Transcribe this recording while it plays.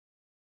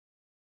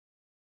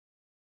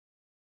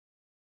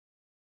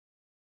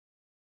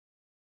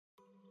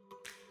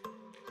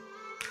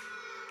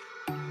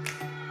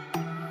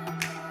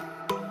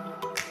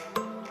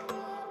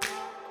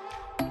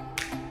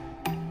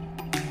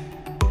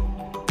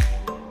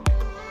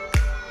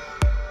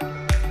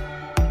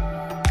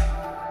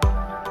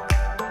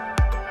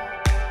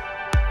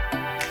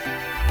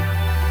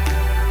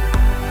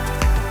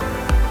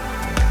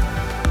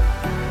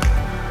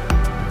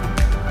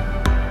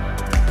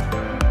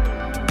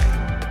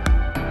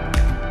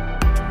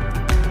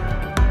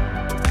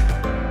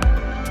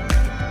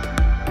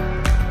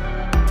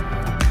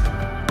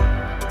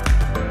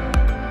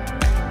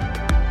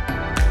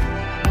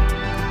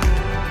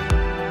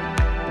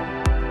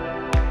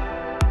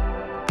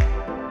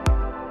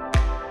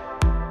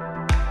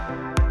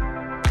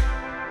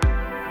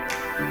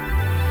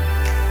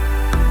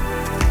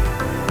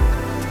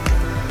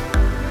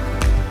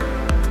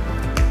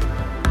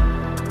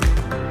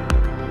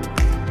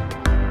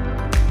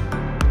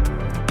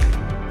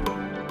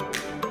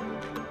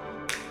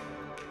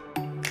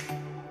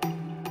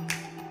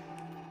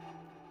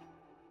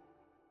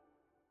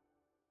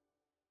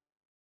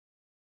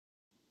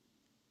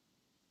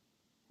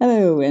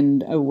Hello,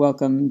 and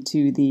welcome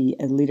to the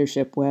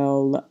Leadership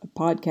Well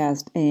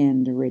podcast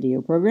and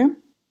radio program,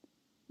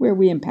 where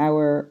we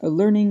empower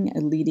learning,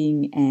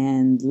 leading,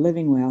 and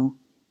living well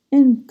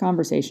in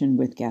conversation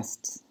with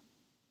guests.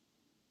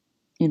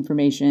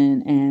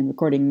 Information and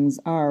recordings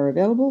are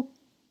available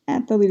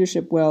at the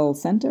Leadership Well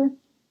Center,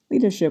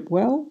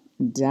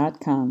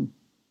 leadershipwell.com.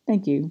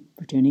 Thank you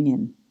for tuning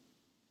in.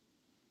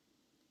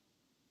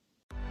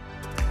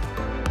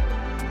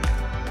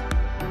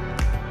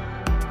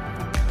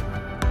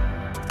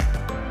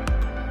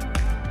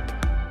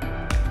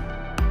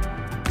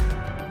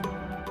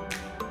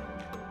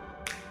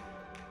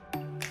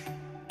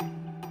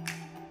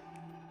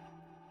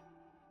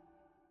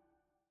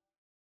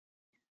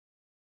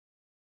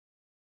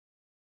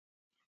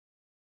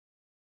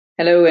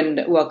 Hello,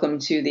 and welcome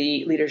to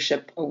the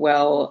Leadership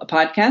Well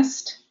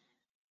podcast.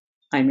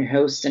 I'm your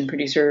host and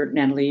producer,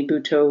 Natalie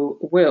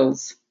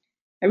Buteau-Wills.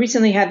 I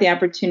recently had the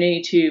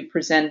opportunity to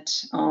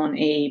present on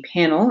a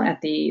panel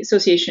at the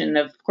Association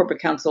of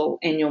Corporate Counsel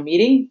annual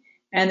meeting,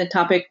 and the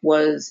topic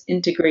was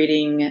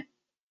integrating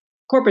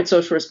corporate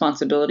social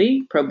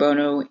responsibility, pro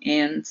bono,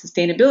 and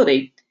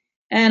sustainability.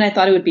 And I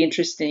thought it would be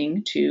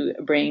interesting to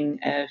bring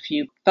a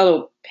few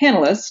fellow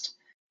panelists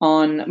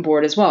on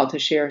board as well to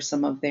share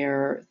some of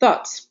their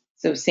thoughts.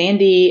 So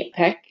Sandy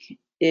Peck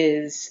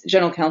is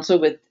General Counsel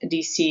with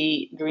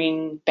DC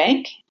Green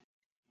Bank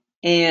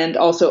and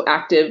also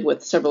active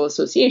with several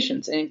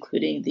associations,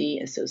 including the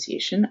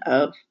Association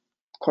of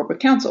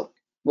Corporate Counsel.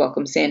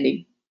 Welcome,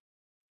 Sandy.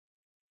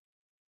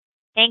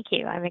 Thank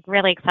you. I'm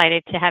really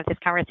excited to have this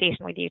conversation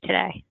with you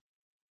today.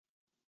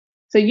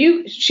 So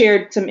you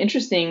shared some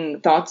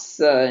interesting thoughts,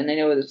 and I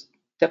know it was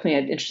definitely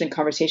an interesting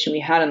conversation we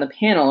had on the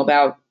panel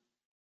about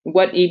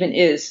what even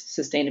is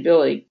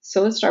sustainability.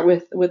 So let's start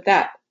with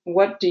that.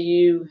 What do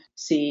you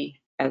see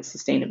as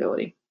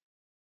sustainability?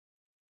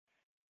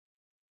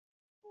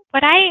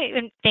 What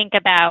I think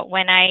about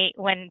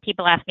when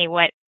people ask me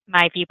what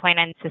my viewpoint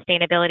on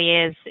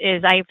sustainability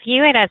is I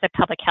view it as a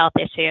public health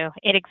issue.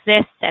 It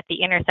exists at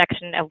the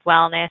intersection of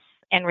wellness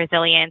and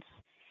resilience,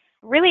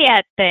 really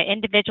at the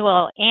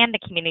individual and the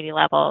community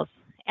levels.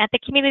 At the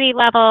community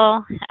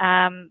level,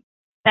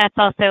 that's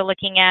also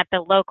looking at the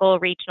local,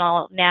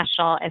 regional,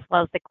 national, as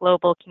well as the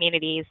global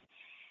communities,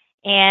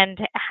 and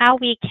how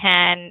we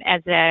can,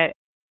 as a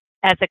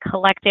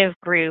collective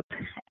group,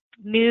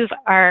 move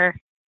our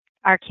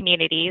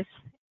communities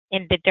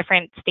in the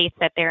different states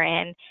that they're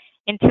in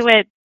into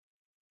a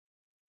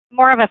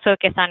more of a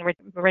focus on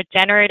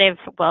regenerative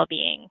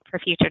well-being for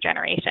future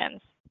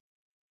generations.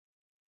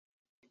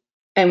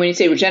 And when you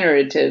say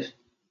regenerative,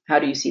 how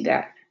do you see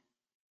that?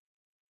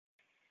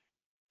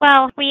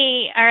 Well,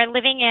 we are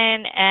living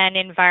in an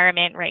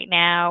environment right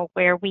now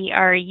where we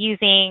are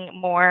using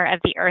more of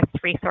the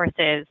Earth's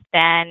resources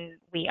than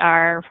we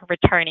are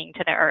returning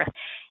to the Earth.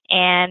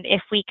 And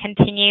if we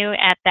continue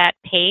at that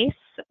pace,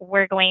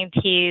 we're going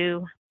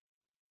to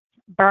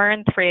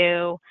burn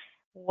through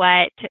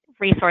what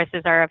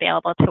resources are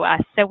available to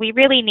us. So we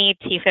really need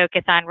to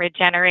focus on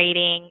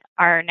regenerating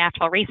our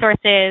natural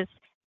resources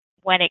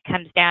when it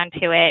comes down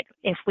to it.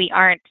 If we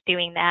aren't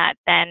doing that,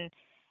 then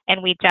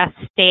and we just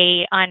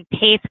stay on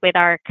pace with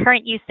our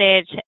current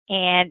usage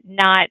and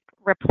not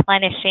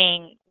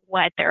replenishing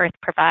what the Earth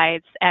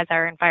provides as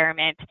our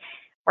environment,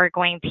 we're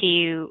going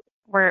to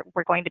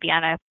be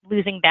on a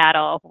losing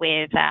battle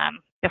with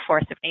the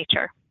force of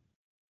nature.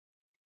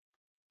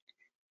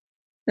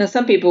 Now,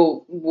 some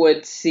people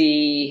would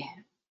see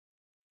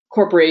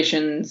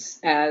corporations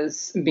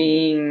as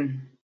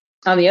being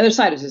on the other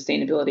side of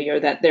sustainability, or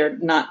that they're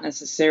not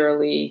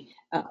necessarily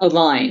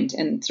aligned.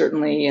 And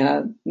certainly,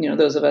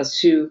 those of us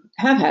who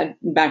have had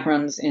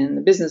backgrounds in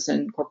the business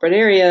and corporate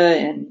area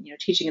and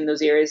teaching in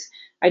those areas,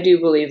 I do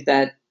believe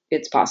that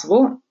it's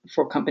possible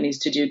for companies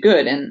to do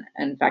good. And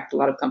in fact, a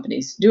lot of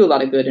companies do a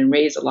lot of good and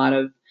raise a lot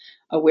of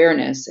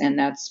awareness. And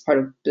that's part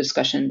of the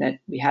discussion that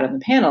we had on the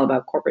panel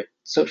about corporate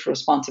social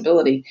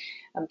responsibility.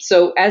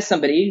 So as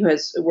somebody who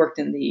has worked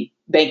in the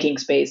banking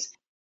space,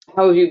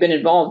 how have you been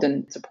involved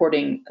in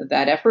supporting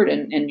that effort,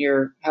 and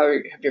how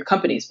have your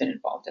companies been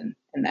involved in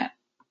that?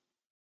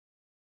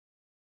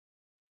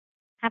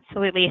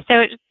 Absolutely.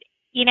 So,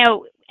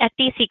 at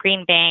DC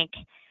Green Bank,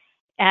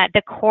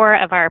 the core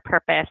of our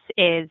purpose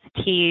is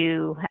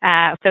to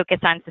focus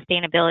on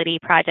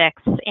sustainability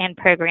projects and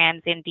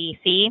programs in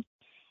DC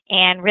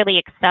and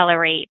really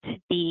accelerate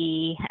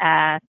the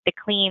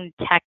clean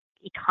tech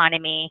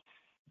economy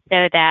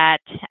so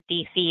that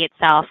DC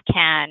itself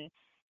can,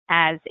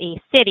 as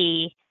a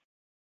city,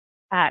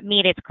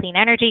 meet its clean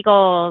energy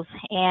goals.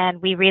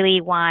 And we really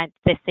want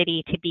the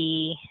city to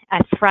be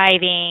a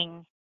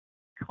thriving,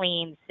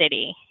 clean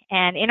city.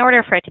 And in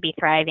order for it to be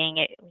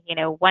thriving,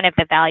 one of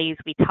the values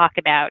we talk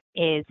about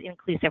is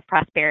inclusive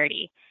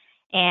prosperity.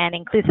 And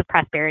inclusive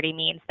prosperity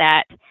means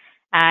that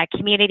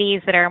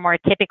communities that are more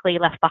typically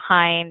left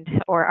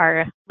behind or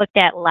are looked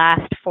at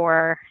last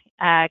for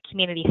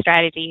community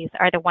strategies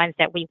are the ones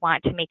that we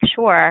want to make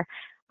sure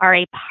are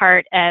a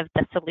part of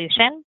the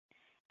solution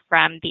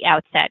from the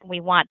outset.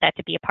 We want that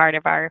to be a part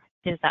of our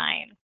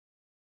design.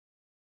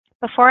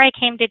 before I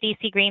came to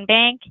DC Green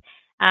Bank,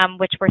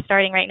 which we're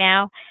starting right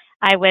now,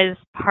 I was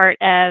part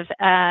of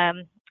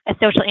a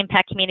social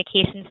impact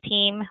communications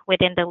team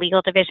within the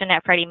legal division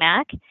at Freddie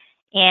Mac,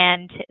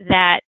 and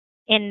that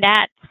in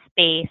that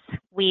space,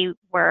 we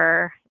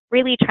were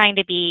really trying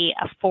to be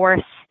a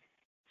force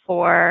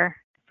for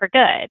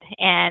good.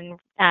 And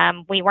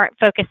we weren't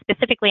focused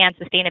specifically on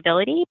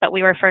sustainability, but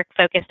we were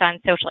focused on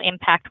social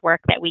impact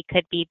work that we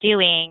could be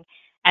doing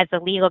as a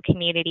legal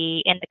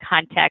community in the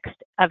context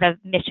of a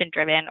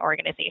mission-driven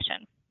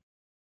organization.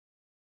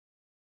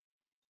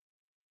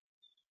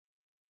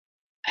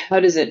 How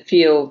does it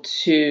feel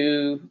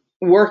to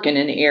work in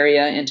an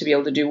area and to be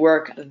able to do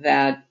work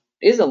that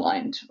is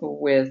aligned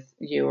with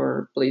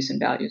your beliefs and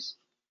values?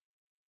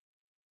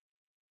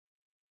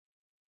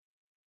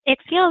 It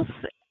feels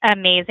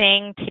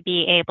amazing to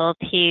be able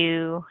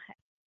to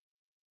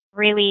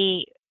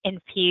really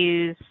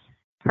infuse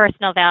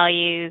personal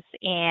values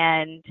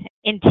and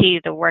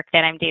into the work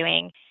that I'm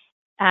doing.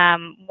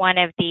 One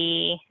of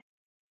the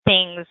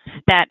things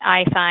that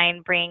I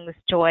find brings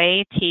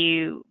joy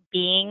to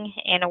being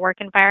in a work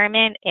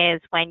environment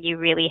is when you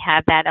really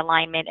have that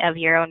alignment of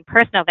your own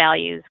personal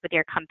values with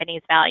your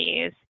company's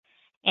values.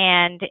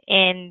 And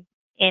in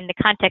the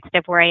context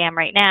of where I am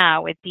right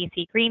now with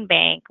DC Green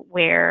Bank,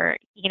 we're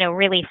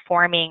really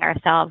forming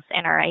ourselves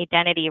and our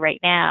identity right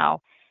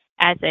now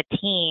as a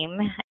team,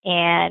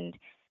 and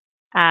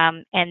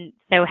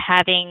so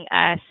having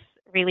us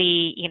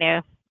really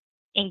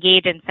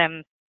engage in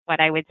some, what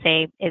I would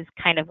say is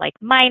kind of like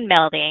mind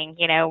melding.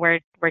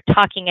 We're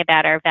talking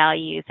about our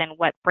values and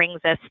what brings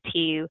us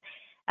to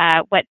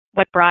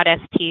what brought us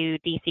to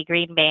DC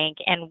Green Bank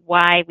and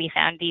why we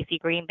found DC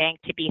Green Bank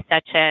to be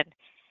such a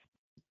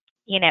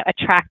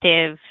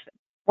attractive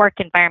work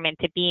environment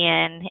to be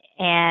in,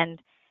 and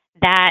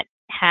that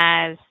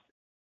has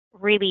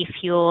really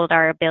fueled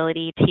our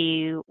ability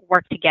to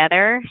work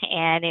together,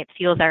 and it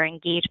fuels our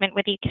engagement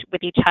with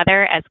each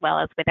other as well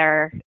as with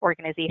our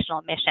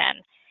organizational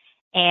mission.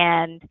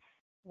 And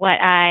what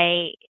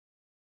I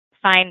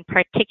find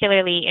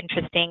particularly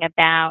interesting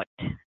about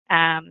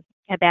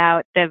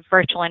the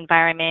virtual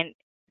environment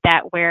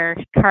that we're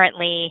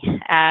currently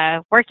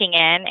working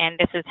in, and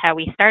this is how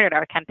we started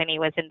our company,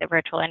 was in the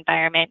virtual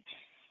environment,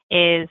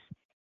 is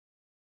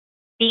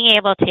being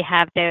able to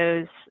have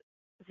those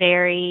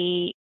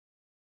very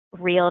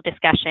real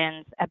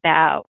discussions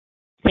about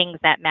things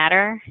that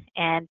matter,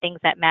 and things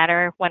that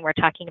matter when we're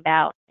talking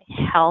about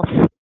health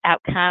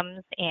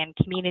outcomes and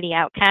community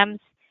outcomes.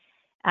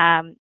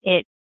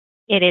 It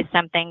is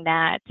something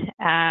that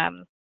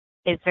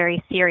is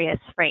very serious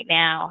right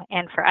now,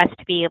 and for us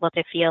to be able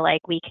to feel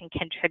like we can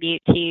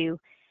contribute to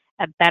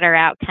a better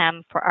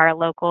outcome for our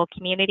local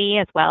community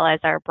as well as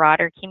our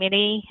broader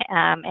community,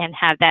 and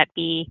have that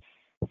be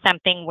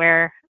something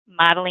we're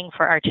modeling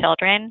for our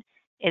children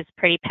is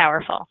pretty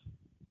powerful.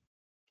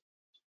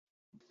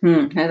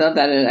 I love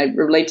that. And I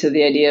relate to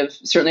the idea of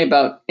certainly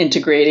about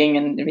integrating,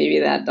 and maybe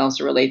that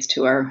also relates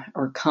to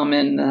our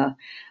common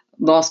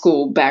law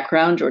school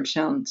background,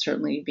 Georgetown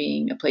certainly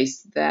being a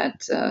place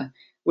that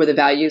where the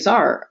values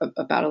are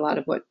about a lot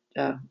of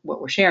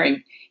what we're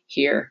sharing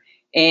here.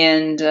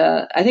 And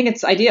I think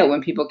it's ideal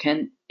when people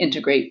can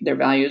integrate their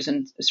values,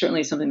 and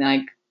certainly something that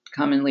I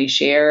commonly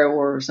share,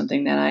 or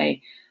something that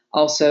I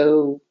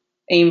also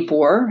aim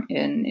for.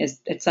 And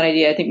it's that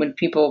idea, I think, when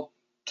people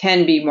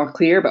can be more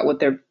clear about what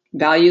their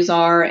values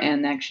are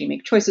and actually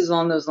make choices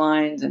along those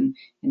lines and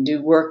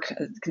do work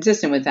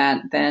consistent with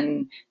that,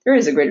 then there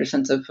is a greater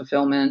sense of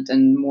fulfillment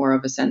and more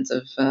of a sense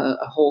of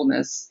a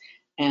wholeness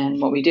in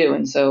what we do.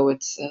 And so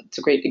it's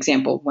a great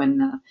example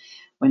when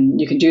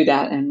you can do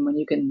that and when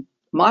you can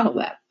model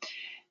that.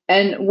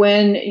 And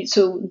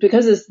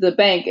because the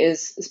bank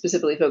is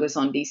specifically focused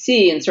on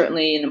DC, and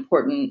certainly an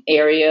important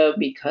area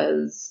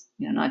because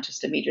not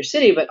just a major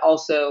city, but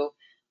also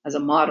as a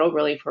model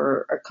really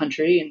for our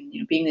country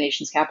and being the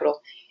nation's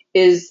capital,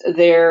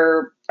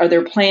 are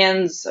there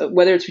plans,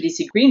 whether it's for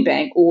DC Green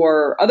Bank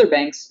or other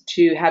banks,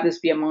 to have this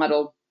be a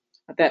model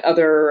that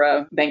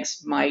other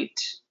banks might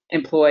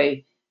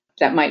employ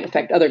that might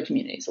affect other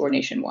communities or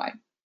nationwide?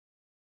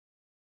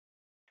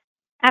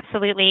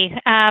 Absolutely.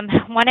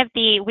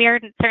 We're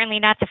certainly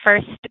not the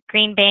first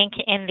green bank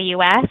in the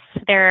U.S.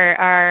 There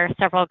are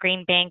several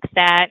green banks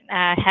that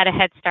had a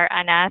head start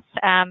on us,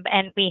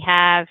 and we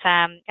have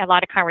a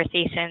lot of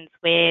conversations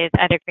with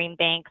other green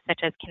banks, such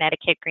as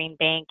Connecticut Green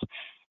Bank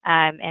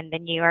and the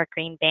New York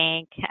Green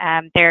Bank.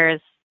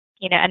 There's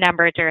a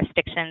number of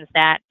jurisdictions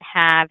that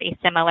have a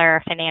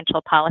similar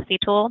financial policy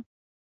tool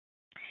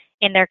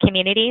in their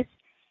communities,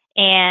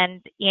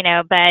 and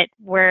but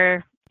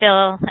we're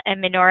still a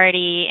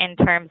minority in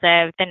terms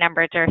of the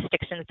number of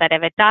jurisdictions that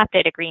have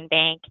adopted a green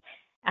bank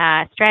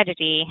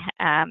strategy.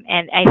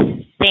 And I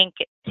think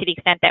to the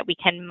extent that we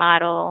can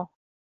model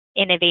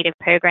innovative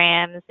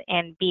programs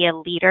and be a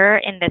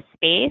leader in this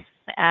space,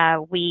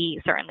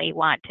 we certainly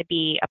want to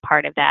be a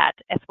part of that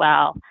as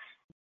well.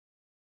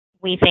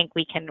 We think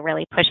we can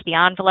really push the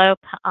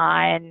envelope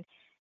on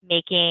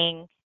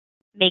making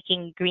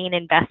green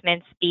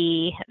investments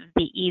be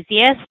the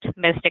easiest,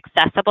 most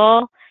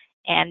accessible,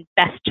 and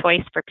best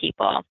choice for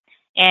people.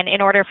 And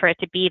in order for it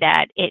to be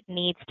that, it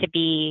needs to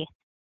be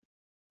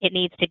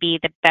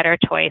the better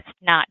choice,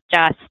 not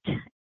just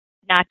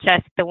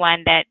the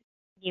one that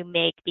you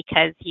make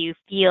because you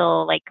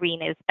feel like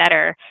green is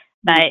better,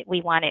 but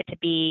we want it to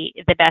be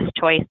the best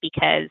choice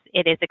because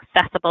it is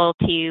accessible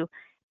to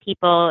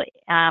people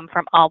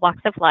from all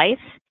walks of life,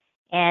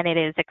 and it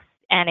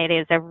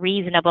is a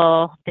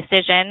reasonable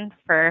decision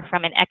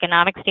from an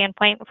economic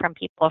standpoint from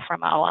people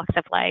from all walks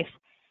of life,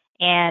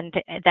 and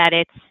that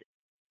it's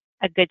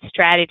a good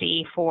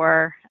strategy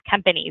for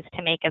companies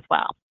to make as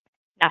well,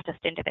 not just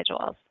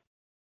individuals.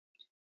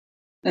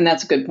 And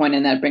that's a good point,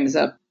 and that brings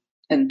up,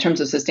 in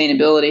terms of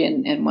sustainability,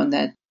 and one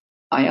that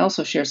I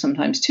also share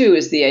sometimes too,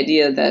 is the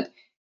idea that,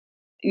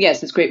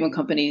 yes, it's great when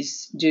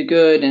companies do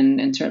good,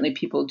 and certainly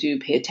people do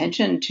pay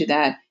attention to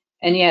that.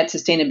 And yet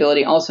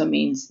sustainability also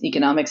means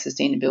economic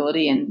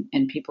sustainability,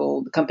 and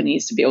people, the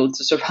companies, to be able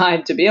to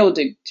survive, to be able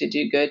to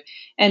do good.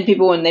 And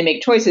people, when they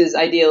make choices,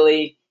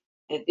 ideally,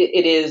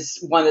 it is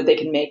one that they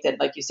can make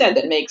that, like you said,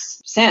 that makes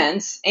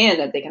sense,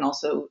 and that they can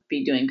also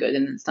be doing good.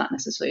 And it's not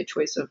necessarily a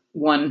choice of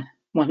one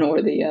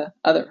or the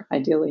other,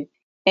 ideally.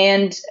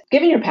 And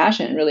given your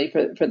passion really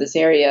for this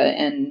area,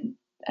 and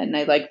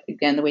I like,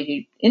 again, the way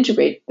you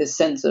integrate this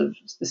sense of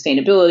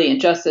sustainability and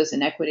justice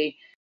and equity,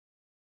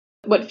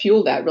 what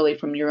fueled that really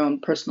from your own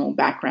personal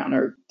background,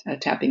 or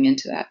tapping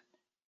into that?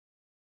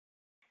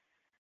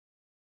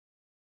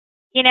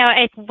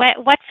 It's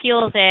what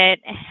fuels it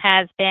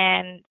has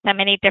been so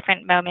many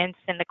different moments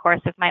in the course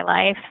of my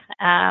life.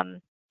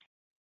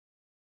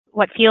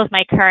 What fuels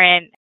my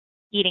current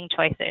eating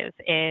choices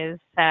is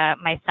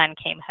my son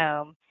came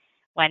home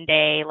one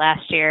day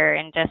last year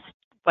and just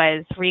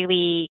was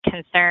really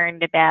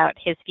concerned about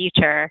his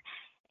future,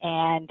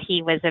 and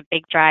he was a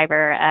big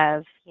driver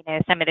of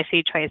some of the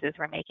food choices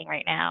we're making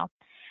right now.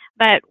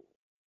 But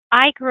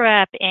I grew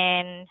up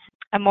in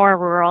a more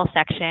rural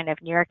section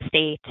of New York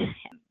State.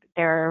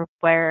 There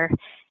were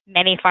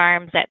many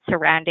farms that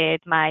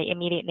surrounded my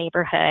immediate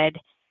neighborhood,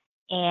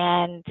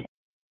 and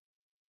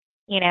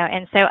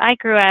so I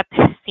grew up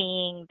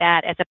seeing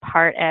that as a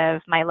part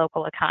of my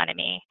local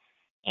economy.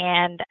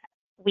 And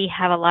we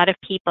have a lot of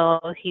people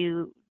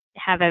who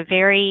have a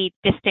very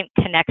distant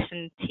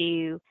connection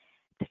to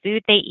the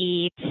food they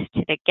eat,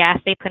 to the gas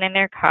they put in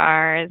their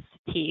cars,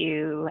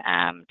 to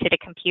the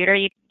computer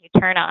you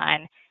turn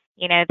on.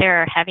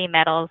 There are heavy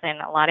metals in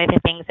a lot of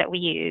the things that we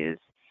use,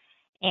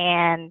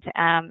 and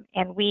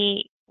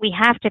we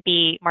have to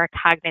be more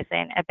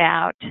cognizant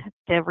about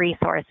the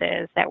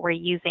resources that we're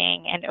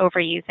using and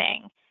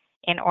overusing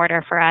in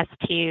order for us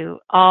to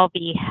all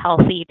be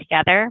healthy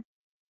together.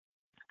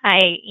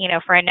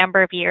 For a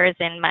number of years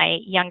in my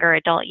younger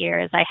adult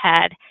years, I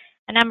had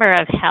a number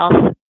of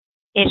health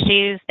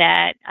issues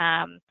that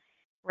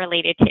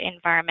related to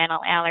environmental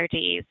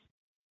allergies,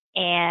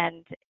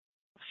 and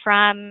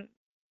from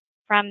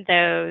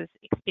those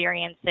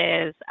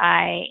experiences,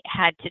 I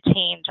had to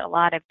change a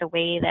lot of the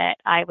way that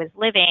I was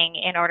living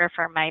in order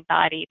for my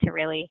body to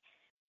really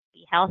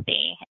be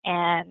healthy.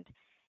 And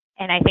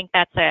I think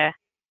that's a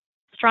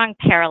strong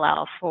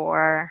parallel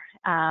for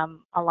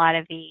a lot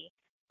of the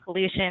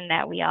pollution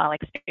that we all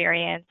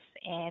experience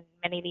in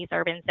many of these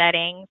urban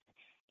settings,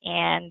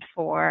 and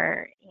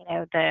for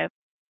the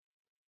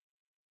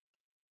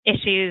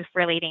issues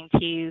relating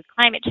to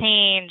climate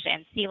change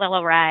and sea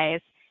level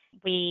rise.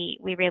 We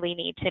really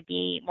need to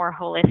be more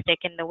holistic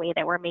in the way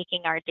that we're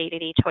making our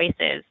day-to-day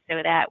choices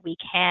so that we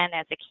can,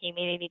 as a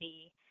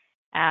community,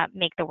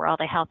 make the world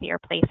a healthier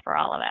place for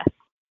all of us.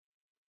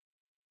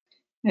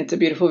 It's a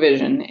beautiful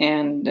vision.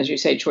 And as you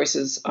say,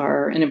 choices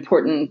are an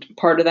important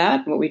part of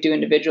that, what we do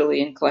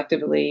individually and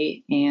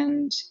collectively.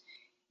 And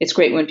it's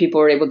great when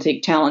people are able to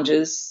take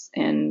challenges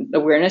and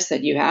awareness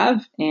that you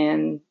have,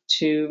 and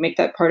to make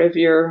that part of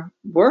your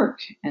work,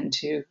 and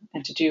to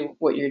do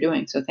what you're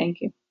doing. So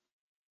thank you.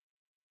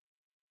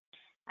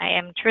 I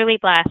am truly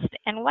blessed.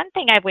 And one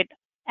thing I would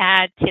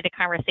add to the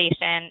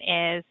conversation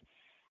is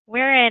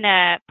we're in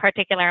a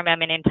particular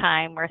moment in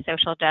time where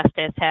social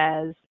justice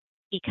has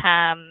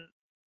become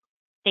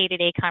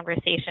day-to-day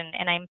conversation,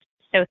 and I'm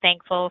so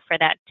thankful for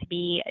that to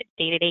be a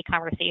day-to-day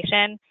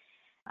conversation.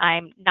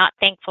 I'm not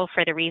thankful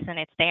for the reason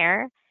it's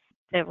there,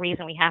 the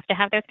reason we have to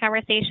have those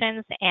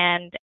conversations.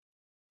 And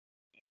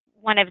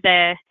one of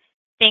the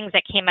things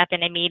that came up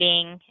in a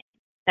meeting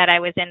that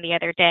I was in the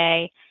other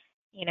day,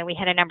 we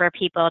had a number of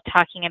people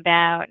talking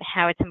about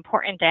how it's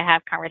important to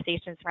have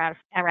conversations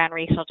around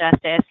racial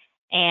justice.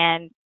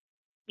 And,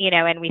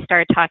 and we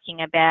started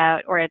talking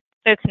about, or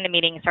folks in the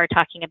meeting started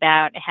talking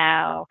about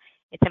how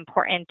it's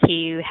important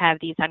to have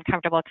these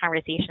uncomfortable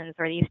conversations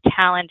or these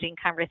challenging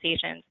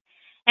conversations.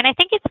 And I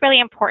think it's really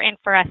important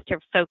for us to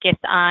focus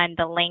on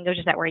the language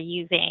that we're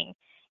using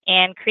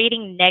and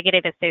creating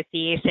negative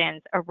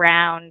associations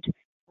around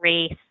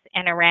race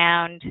and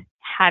around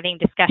having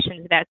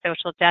discussions about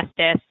social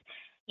justice.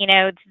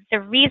 The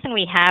reason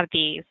we have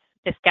these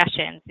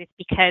discussions is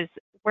because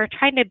we're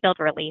trying to build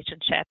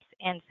relationships.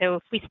 And so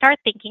if we start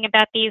thinking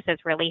about these as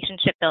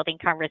relationship building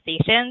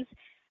conversations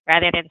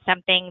rather than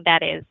something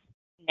that is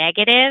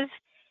negative,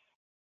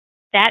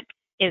 that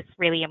is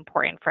really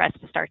important for us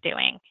to start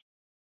doing.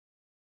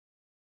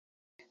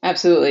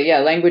 Absolutely. Yeah,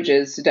 language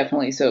is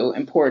definitely so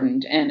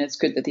important, and it's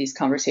good that these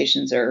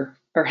conversations are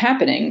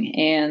happening.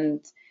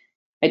 And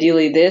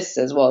ideally this,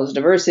 as well as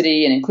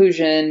diversity and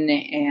inclusion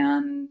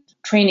and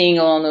training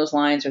along those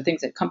lines, or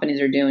things that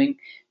companies are doing,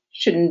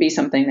 shouldn't be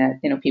something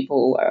that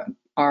people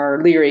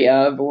are leery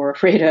of or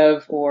afraid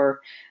of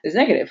or is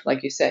negative,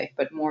 like you say,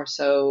 but more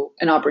so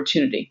an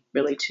opportunity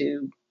really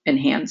to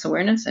enhance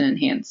awareness and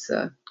enhance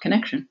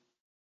connection.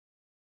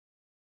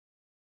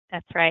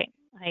 That's right.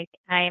 I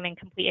am in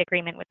complete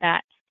agreement with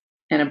that.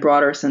 And a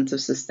broader sense of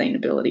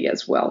sustainability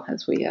as well,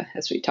 as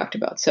we talked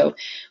about. So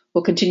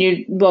we'll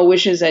continue well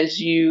wishes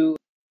as you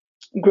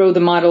grow the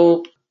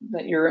model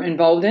that you're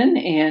involved in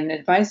and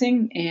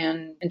advising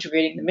and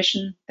integrating the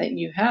mission that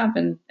you have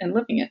and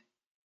living it.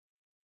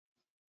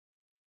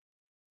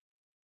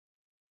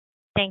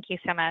 Thank you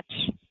so much.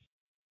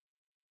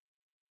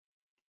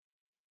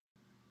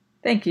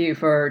 Thank you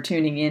for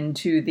tuning in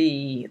to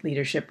the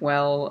Leadership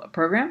Well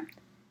program.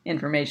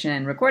 Information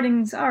and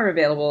recordings are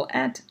available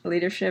at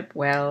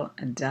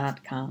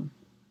leadershipwell.com.